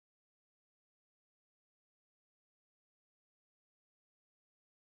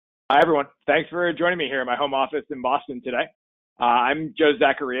Hi, everyone. Thanks for joining me here in my home office in Boston today. I'm Joe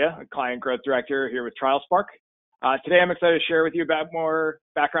Zachariah, a Client Growth Director here with TrialSpark. Today, I'm excited to share with you about more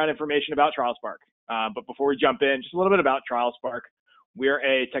background information about TrialSpark. But before we jump in, just a little bit about TrialSpark. We're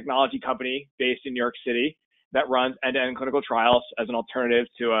a technology company based in New York City that runs end-to-end clinical trials as an alternative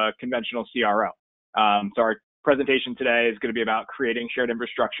to a conventional CRO. So our presentation today is going to be about creating shared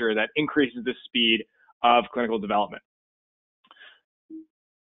infrastructure that increases the speed of clinical development.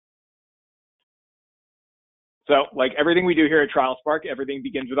 So like everything we do here at TrialSpark, everything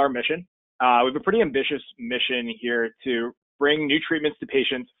begins with our mission. We have a pretty ambitious mission here to bring new treatments to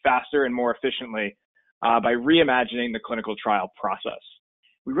patients faster and more efficiently by reimagining the clinical trial process.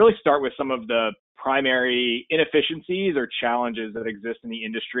 We really start with some of the primary inefficiencies or challenges that exist in the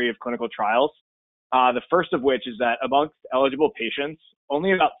industry of clinical trials. The first of which is that amongst eligible patients,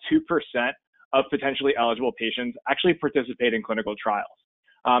 only about 2% of potentially eligible patients actually participate in clinical trials.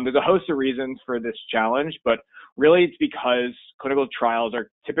 There's a host of reasons for this challenge, but really it's because clinical trials are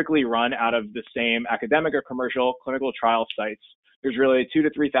typically run out of the same academic or commercial clinical trial sites. There's really 2,000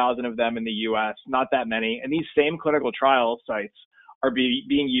 to 3,000 of them in the US, not that many. And these same clinical trial sites are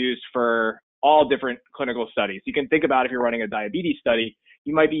being used for all different clinical studies. You can think about if you're running a diabetes study,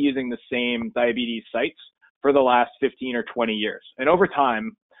 you might be using the same diabetes sites for the last 15 or 20 years. And over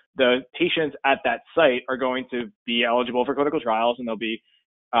time, the patients at that site are going to be eligible for clinical trials and they'll be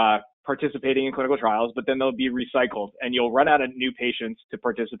participating in clinical trials, but then they'll be recycled and you'll run out of new patients to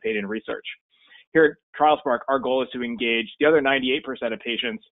participate in research. Here at TrialSpark, our goal is to engage the other 98% of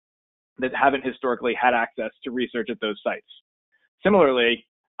patients that haven't historically had access to research at those sites. Similarly,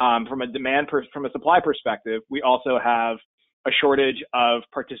 from a supply perspective, we also have a shortage of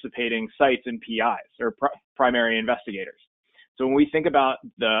participating sites and PIs or primary investigators. So when we think about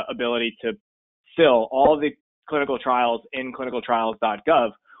the ability to fill all of the clinical trials in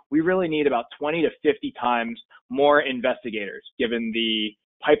clinicaltrials.gov, we really need about 20 to 50 times more investigators, given the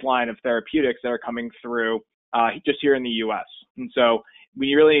pipeline of therapeutics that are coming through just here in the US. And so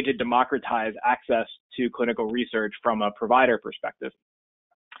we really need to democratize access to clinical research from a provider perspective.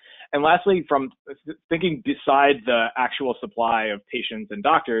 And lastly, from thinking beside the actual supply of patients and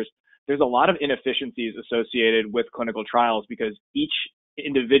doctors, there's a lot of inefficiencies associated with clinical trials because each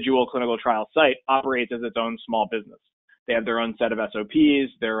individual clinical trial site operates as its own small business. They have their own set of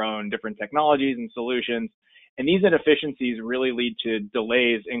SOPs, their own different technologies and solutions. And these inefficiencies really lead to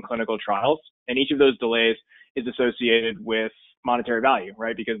delays in clinical trials. And each of those delays is associated with monetary value,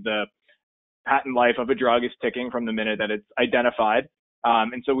 right? Because the patent life of a drug is ticking from the minute that it's identified.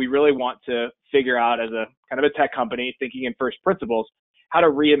 And so we really want to figure out as a kind of a tech company thinking in first principles, how to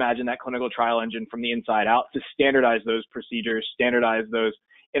reimagine that clinical trial engine from the inside out to standardize those procedures, standardize those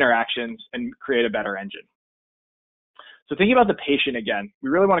interactions, and create a better engine. So thinking about the patient again, we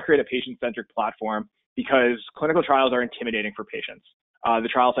really want to create a patient-centric platform because clinical trials are intimidating for patients. The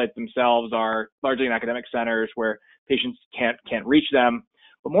trial sites themselves are largely in academic centers where patients can't reach them.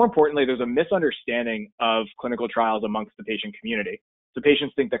 But more importantly, there's a misunderstanding of clinical trials amongst the patient community. So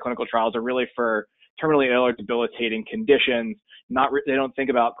patients think that clinical trials are really for terminally ill or debilitating conditions. They don't think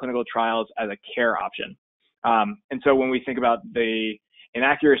about clinical trials as a care option. And so when we think about the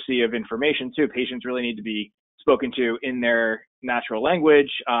inaccuracy of information too, patients really need to be spoken to in their natural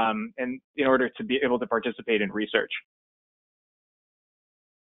language and in order to be able to participate in research.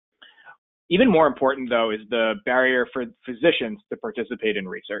 Even more important, though, is the barrier for physicians to participate in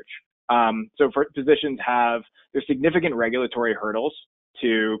research. So for physicians there's significant regulatory hurdles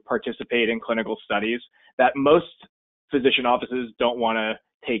to participate in clinical studies that most physician offices don't want to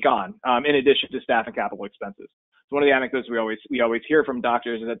take on, in addition to staff and capital expenses. So one of the anecdotes we always hear from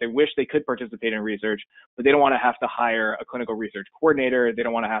doctors is that they wish they could participate in research, but they don't want to have to hire a clinical research coordinator. They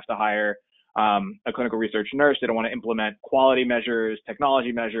don't want to have to hire a clinical research nurse. They don't want to implement quality measures,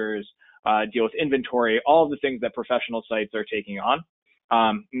 technology measures, deal with inventory, all of the things that professional sites are taking on.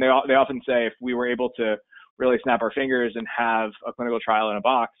 And they often say if we were able to really snap our fingers and have a clinical trial in a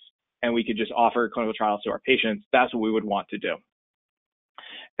box and we could just offer clinical trials to our patients, that's what we would want to do.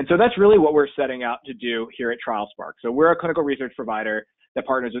 And so that's really what we're setting out to do here at TrialSpark. So we're a clinical research provider that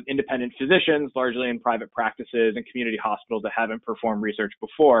partners with independent physicians, largely in private practices and community hospitals that haven't performed research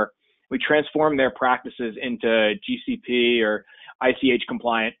before. We transform their practices into GCP or ICH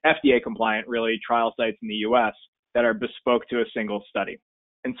compliant, FDA compliant, really, trial sites in the US that are bespoke to a single study.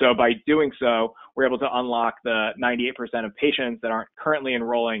 And so by doing so, we're able to unlock the 98% of patients that aren't currently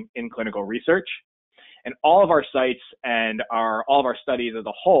enrolling in clinical research. And all of our sites and all of our studies as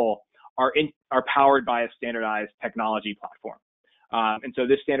a whole are powered by a standardized technology platform. And so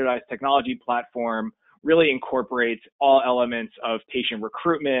this standardized technology platform really incorporates all elements of patient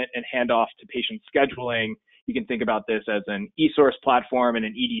recruitment and handoff to patient scheduling. You can think about this as an e-source platform and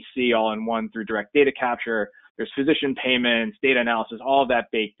an EDC all in one through direct data capture. There's physician payments, data analysis, all of that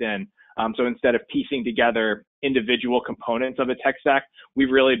baked in. So instead of piecing together individual components of a tech stack, we've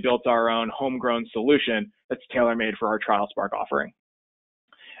really built our own homegrown solution that's tailor-made for our TrialSpark offering.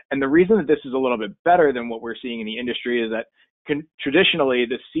 And the reason that this is a little bit better than what we're seeing in the industry is that traditionally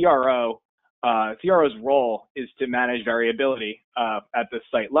the CRO's role is to manage variability at the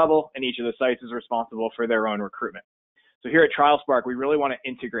site level, and each of the sites is responsible for their own recruitment. So here at TrialSpark, we really want to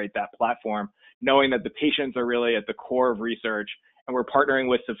integrate that platform, knowing that the patients are really at the core of research, and we're partnering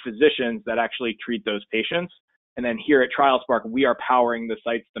with the physicians that actually treat those patients. And then here at TrialSpark, we are powering the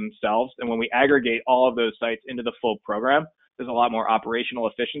sites themselves. And when we aggregate all of those sites into the full program, there's a lot more operational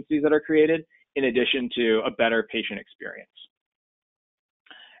efficiencies that are created, in addition to a better patient experience.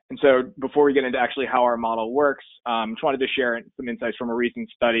 And so before we get into actually how our model works, just wanted to share some insights from a recent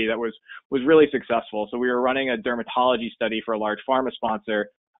study that was really successful. So we were running a dermatology study for a large pharma sponsor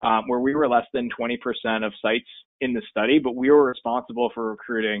where we were less than 20% of sites in the study, but we were responsible for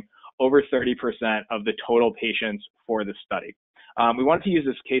recruiting over 30% of the total patients for the study. We wanted to use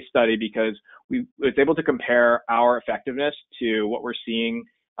this case study because we was able to compare our effectiveness to what we're seeing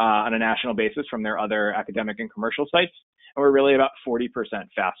on a national basis from their other academic and commercial sites, and we're really about 40%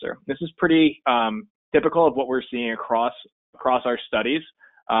 faster. This is pretty typical of what we're seeing across our studies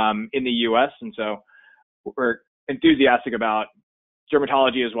in the US, and so we're enthusiastic about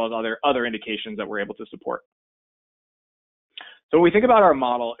dermatology as well as other indications that we're able to support. So when we think about our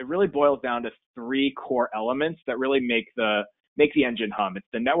model, it really boils down to three core elements that really make the engine hum. It's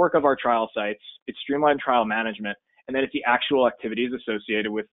the network of our trial sites, it's streamlined trial management, and then it's the actual activities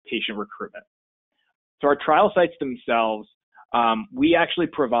associated with patient recruitment. So our trial sites themselves, we actually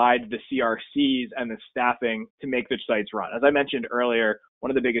provide the CRCs and the staffing to make the sites run. As I mentioned earlier, one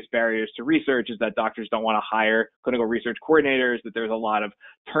of the biggest barriers to research is that doctors don't want to hire clinical research coordinators, that there's a lot of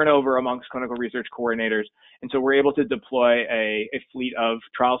turnover amongst clinical research coordinators. And so we're able to deploy a fleet of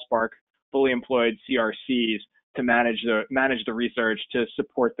TrialSpark fully employed CRCs to manage the research, to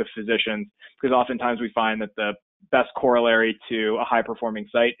support the physicians, because oftentimes we find that the best corollary to a high-performing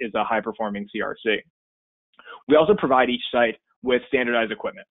site is a high-performing CRC. We also provide each site with standardized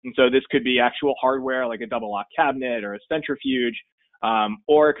equipment. And so this could be actual hardware like a double lock cabinet or a centrifuge,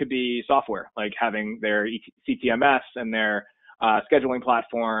 or it could be software like having their CTMS and their scheduling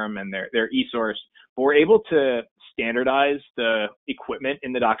platform and their e-source. But we're able to standardize the equipment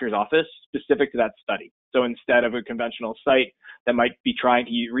in the doctor's office specific to that study. So instead of a conventional site that might be trying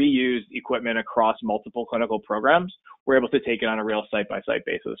to reuse equipment across multiple clinical programs, we're able to take it on a real site-by-site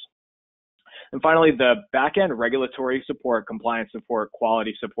basis. And finally, the back-end regulatory support, compliance support,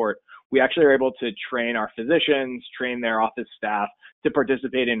 quality support, we actually are able to train our physicians, train their office staff to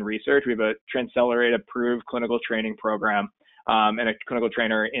participate in research. We have a Trancelerate approved clinical training program and a clinical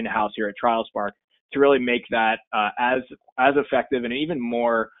trainer in-house here at TrialSpark to really make that as effective and an even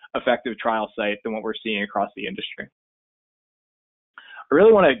more effective trial site than what we're seeing across the industry. I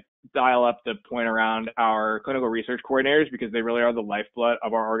really want to dial up the point around our clinical research coordinators because they really are the lifeblood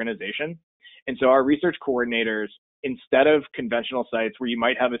of our organization. And so our research coordinators, instead of conventional sites where you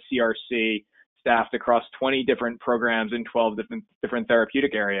might have a CRC staffed across 20 different programs in 12 different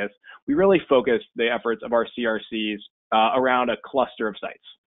therapeutic areas, we really focus the efforts of our CRCs around a cluster of sites.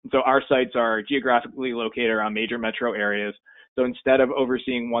 And so our sites are geographically located around major metro areas. So instead of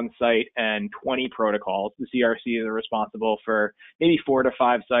overseeing one site and 20 protocols, the CRCs are responsible for maybe 4 to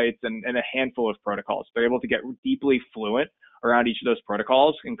 5 sites and a handful of protocols. They're able to get deeply fluent around each of those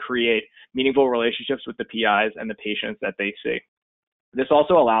protocols and create meaningful relationships with the PIs and the patients that they see. This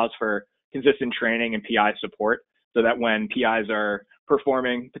also allows for consistent training and PI support so that when PIs are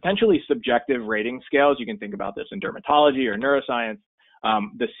performing potentially subjective rating scales, you can think about this in dermatology or neuroscience,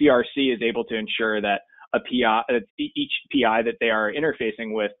 the CRC is able to ensure that each PI that they are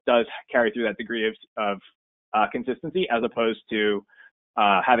interfacing with does carry through that degree of consistency as opposed to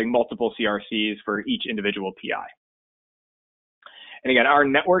having multiple CRCs for each individual PI. And again, our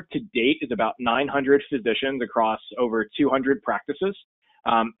network to date is about 900 physicians across over 200 practices.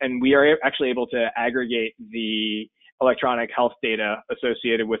 And we are actually able to aggregate the electronic health data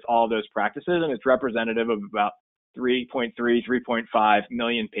associated with all those practices, and it's representative of about 3.5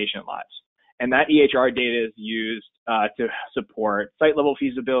 million patient lives. And that EHR data is used to support site-level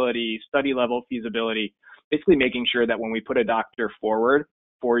feasibility, study-level feasibility, basically making sure that when we put a doctor forward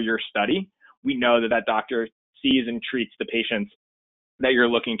for your study, we know that that doctor sees and treats the patients that you're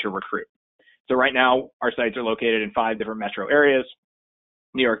looking to recruit. So right now, our sites are located in 5 different metro areas: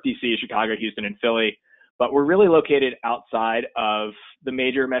 New York, DC, Chicago, Houston, and Philly. but we're really located outside of the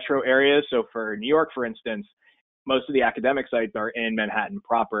major metro areas. So for New York, for instance, most of the academic sites are in Manhattan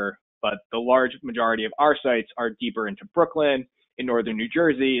proper, but the large majority of our sites are deeper into Brooklyn, in northern New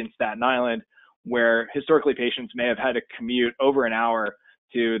Jersey, in Staten Island, where historically patients may have had to commute over an hour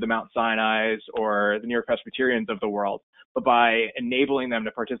to the Mount Sinai's or the New York Presbyterians of the world. But by enabling them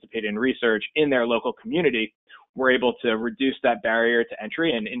to participate in research in their local community, we're able to reduce that barrier to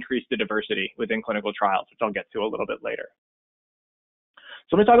entry and increase the diversity within clinical trials, which I'll get to a little bit later.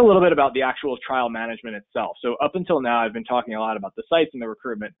 So I'm going to talk a little bit about the actual trial management itself. So up until now, I've been talking a lot about the sites and the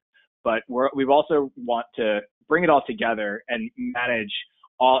recruitment, but we've also want to bring it all together and manage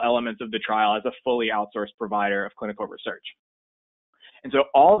all elements of the trial as a fully outsourced provider of clinical research. And so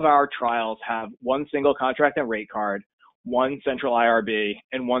all of our trials have one single contract and rate card, one central IRB,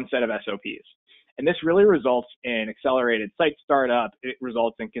 and one set of SOPs. And this really results in accelerated site startup. It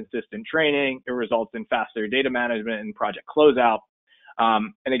results in consistent training. It results in faster data management and project closeout.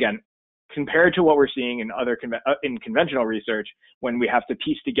 And again, compared to what we're seeing in other conventional research, when we have to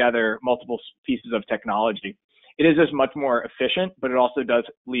piece together multiple pieces of technology, it is just much more efficient, but it also does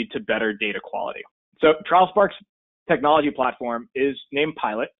lead to better data quality. So TrialSpark's technology platform is named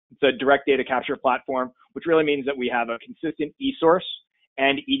Pilot. It's a direct data capture platform, which really means that we have a consistent eSource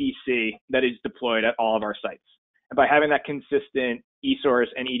and EDC that is deployed at all of our sites. And by having that consistent eSource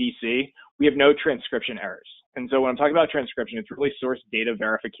and EDC, we have no transcription errors. And so when I'm talking about transcription, it's really source data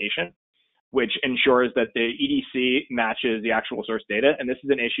verification, which ensures that the EDC matches the actual source data. And this is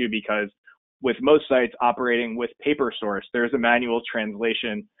an issue because with most sites operating with paper source, there's a manual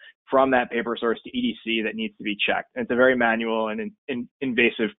translation from that paper source to EDC that needs to be checked. And it's a very manual and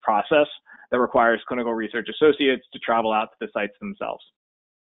invasive process that requires clinical research associates to travel out to the sites themselves.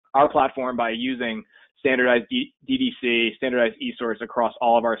 Our platform, by using standardized DDC, standardized eSource across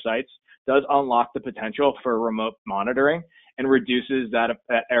all of our sites, does unlock the potential for remote monitoring and reduces that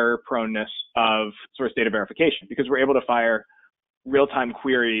error proneness of source data verification, because we're able to fire real-time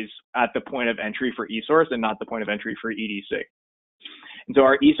queries at the point of entry for eSource and not the point of entry for EDC. And so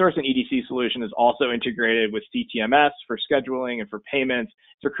our eSource and EDC solution is also integrated with CTMS for scheduling and for payments.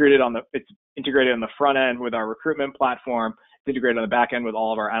 It's integrated on the front end with our recruitment platform. It's integrated on the back end with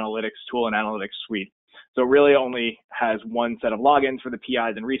all of our analytics tool and analytics suite. So it really only has one set of logins for the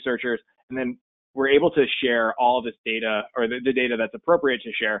PIs and researchers, and then we're able to share all of this data, or the data that's appropriate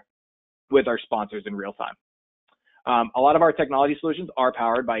to share, with our sponsors in real time. A lot of our technology solutions are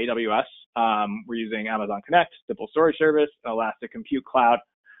powered by AWS. We're using Amazon Connect, Simple Storage Service, Elastic Compute Cloud.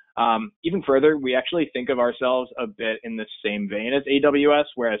 Even further, we actually think of ourselves a bit in the same vein as AWS,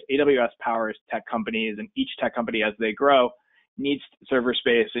 whereas AWS powers tech companies, and each tech company as they grow needs server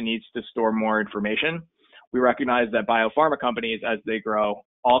space and needs to store more information. We recognize that biopharma companies, as they grow,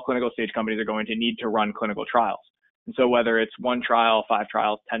 all clinical stage companies are going to need to run clinical trials. And so whether it's 1 trial, 5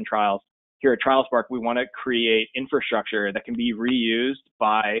 trials, 10 trials, here at TrialSpark, we want to create infrastructure that can be reused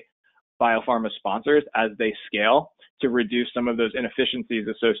by biopharma sponsors as they scale to reduce some of those inefficiencies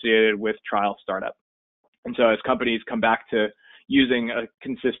associated with trial startup. And so as companies come back to using a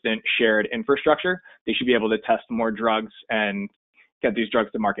consistent shared infrastructure, they should be able to test more drugs and get these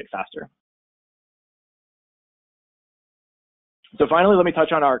drugs to market faster. So finally, let me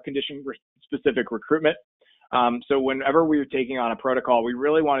touch on our condition-specific recruitment. So whenever we're taking on a protocol, we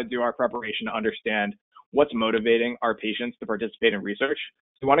really want to do our preparation to understand what's motivating our patients to participate in research.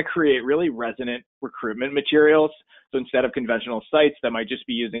 We want to create really resonant recruitment materials. So instead of conventional sites that might just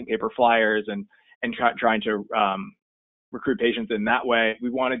be using paper flyers and trying to recruit patients in that way, we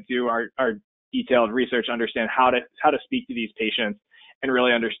want to do our detailed research, understand how to speak to these patients and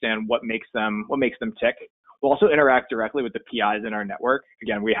really understand what makes them tick. We'll also interact directly with the PIs in our network.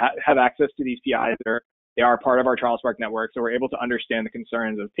 Again, we have access to these PIs. They are part of our TrialSpark network, so we're able to understand the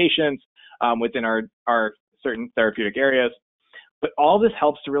concerns of patients within our certain therapeutic areas. But all this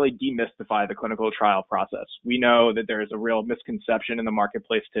helps to really demystify the clinical trial process. We know that there is a real misconception in the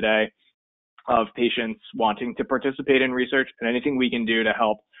marketplace today of patients wanting to participate in research, and anything we can do to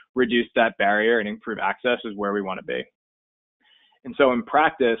help reduce that barrier and improve access is where we want to be. And so in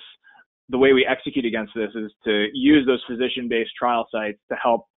practice, the way we execute against this is to use those physician-based trial sites to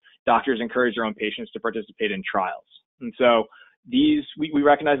help doctors encourage their own patients to participate in trials. And so we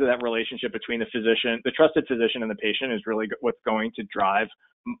recognize that relationship between the trusted physician and the patient is really what's going to drive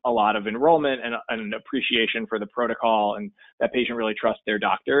a lot of enrollment and an appreciation for the protocol, and that patient really trusts their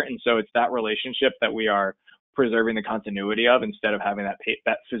doctor. And so it's that relationship that we are preserving the continuity of, instead of having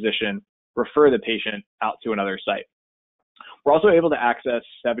that physician refer the patient out to another site. We're also able to access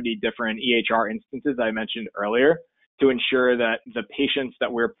 70 different EHR instances I mentioned earlier to ensure that the patients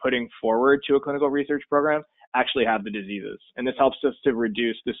that we're putting forward to a clinical research program actually have the diseases. And this helps us to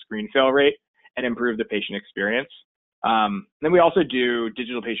reduce the screen fail rate and improve the patient experience. Then we also do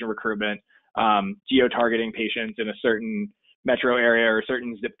digital patient recruitment, geo-targeting patients in a certain metro area or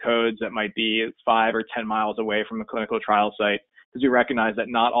certain zip codes that might be 5 or 10 miles away from a clinical trial site, because we recognize that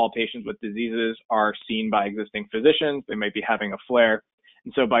not all patients with diseases are seen by existing physicians. They might be having a flare.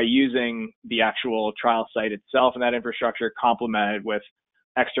 And so by using the actual trial site itself and that infrastructure complemented with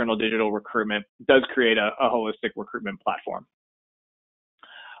external digital recruitment does create a holistic recruitment platform.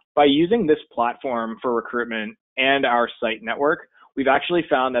 By using this platform for recruitment and our site network, we've actually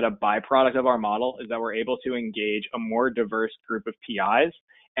found that a byproduct of our model is that we're able to engage a more diverse group of PIs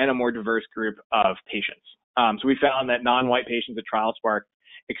and a more diverse group of patients. So we found that non-white patients at TrialSpark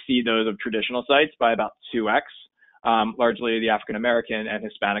exceed those of traditional sites by about 2x. Largely the African American and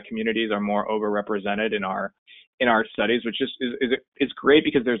Hispanic communities are more overrepresented in our studies, which is great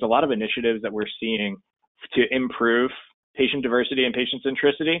because there's a lot of initiatives that we're seeing to improve patient diversity and patient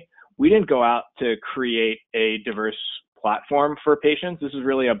centricity. We didn't go out to create a diverse platform for patients. This is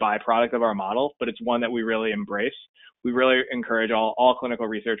really a byproduct of our model, but it's one that we really embrace. We really encourage all clinical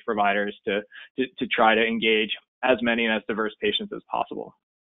research providers to try to engage as many and as diverse patients as possible.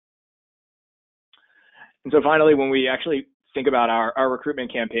 And so finally, when we actually think about our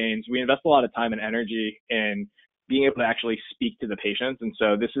recruitment campaigns, we invest a lot of time and energy in being able to actually speak to the patients. And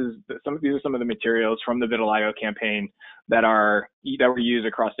so these are some of the materials from the vitiligo campaign that were used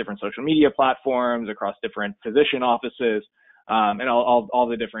across different social media platforms, across different physician offices, and all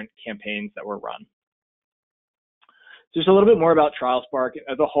the different campaigns that were run. Just a little bit more about TrialSpark.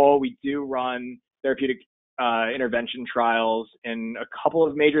 As a whole, we do run therapeutic intervention trials in a couple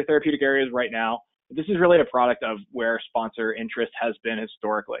of major therapeutic areas right now. This is really a product of where sponsor interest has been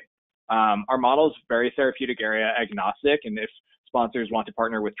historically. Our model is very therapeutic area agnostic, and if sponsors want to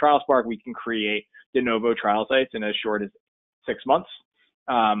partner with TrialSpark, we can create de novo trial sites in as short as 6 months.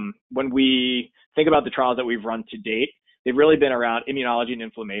 When we think about the trials that we've run to date, they've really been around immunology and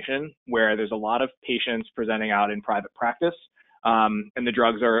inflammation, where there's a lot of patients presenting out in private practice, and the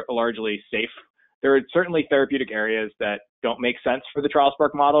drugs are largely safe. There are certainly therapeutic areas that don't make sense for the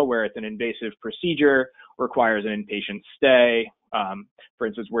TrialSpark model, where it's an invasive procedure, requires an inpatient stay. For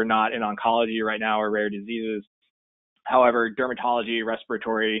instance, we're not in oncology right now or rare diseases. However, dermatology,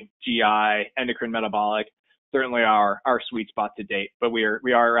 respiratory, GI, endocrine metabolic, certainly our sweet spot to date, but we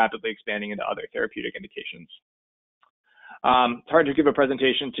are rapidly expanding into other therapeutic indications. It's hard to give a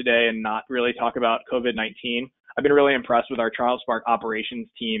presentation today and not really talk about COVID-19. I've been really impressed with our TrialSpark operations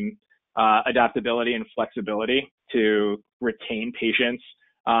team adaptability and flexibility to retain patients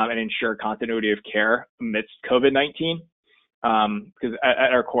and ensure continuity of care amidst COVID-19. Because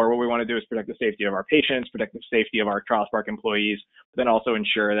at our core, what we want to do is protect the safety of our patients, protect the safety of our TrialSpark employees, but then also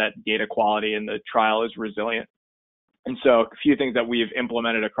ensure that data quality in the trial is resilient. And so a few things that we've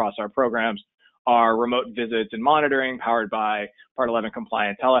implemented across our programs are remote visits and monitoring powered by Part 11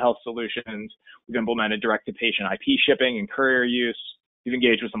 compliant telehealth solutions. We've implemented direct-to-patient IP shipping and courier use. We've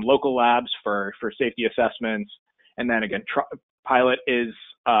engaged with some local labs for safety assessments. And then again, Pilot is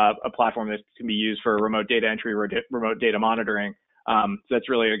a platform that can be used for remote data entry, remote data monitoring. So that's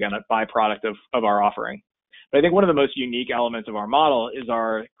really, again, a byproduct of our offering. But I think one of the most unique elements of our model is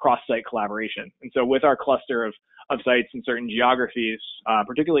our cross-site collaboration. And so with our cluster of sites in certain geographies,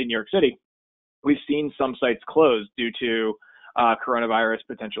 particularly New York City, we've seen some sites close due to coronavirus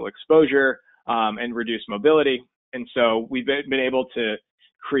potential exposure and reduced mobility. And so we've been able to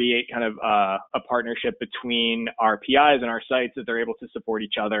create kind of a partnership between our PIs and our sites that they're able to support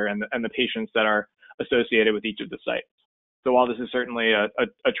each other and the patients that are associated with each of the sites. So while this is certainly a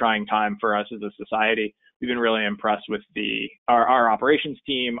trying time for us as a society, we've been really impressed with our operations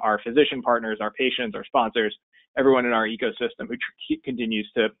team, our physician partners, our patients, our sponsors, everyone in our ecosystem who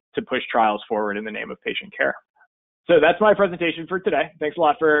continues to push trials forward in the name of patient care. So that's my presentation for today. Thanks a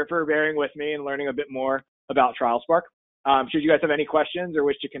lot for bearing with me and learning a bit more about TrialSpark. Should you guys have any questions or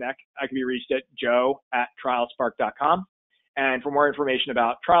wish to connect, I can be reached at joe@trialspark.com. And for more information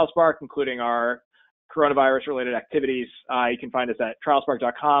about TrialSpark, including our coronavirus-related activities, you can find us at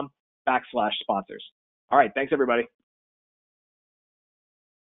trialspark.com/sponsors. All right, thanks everybody.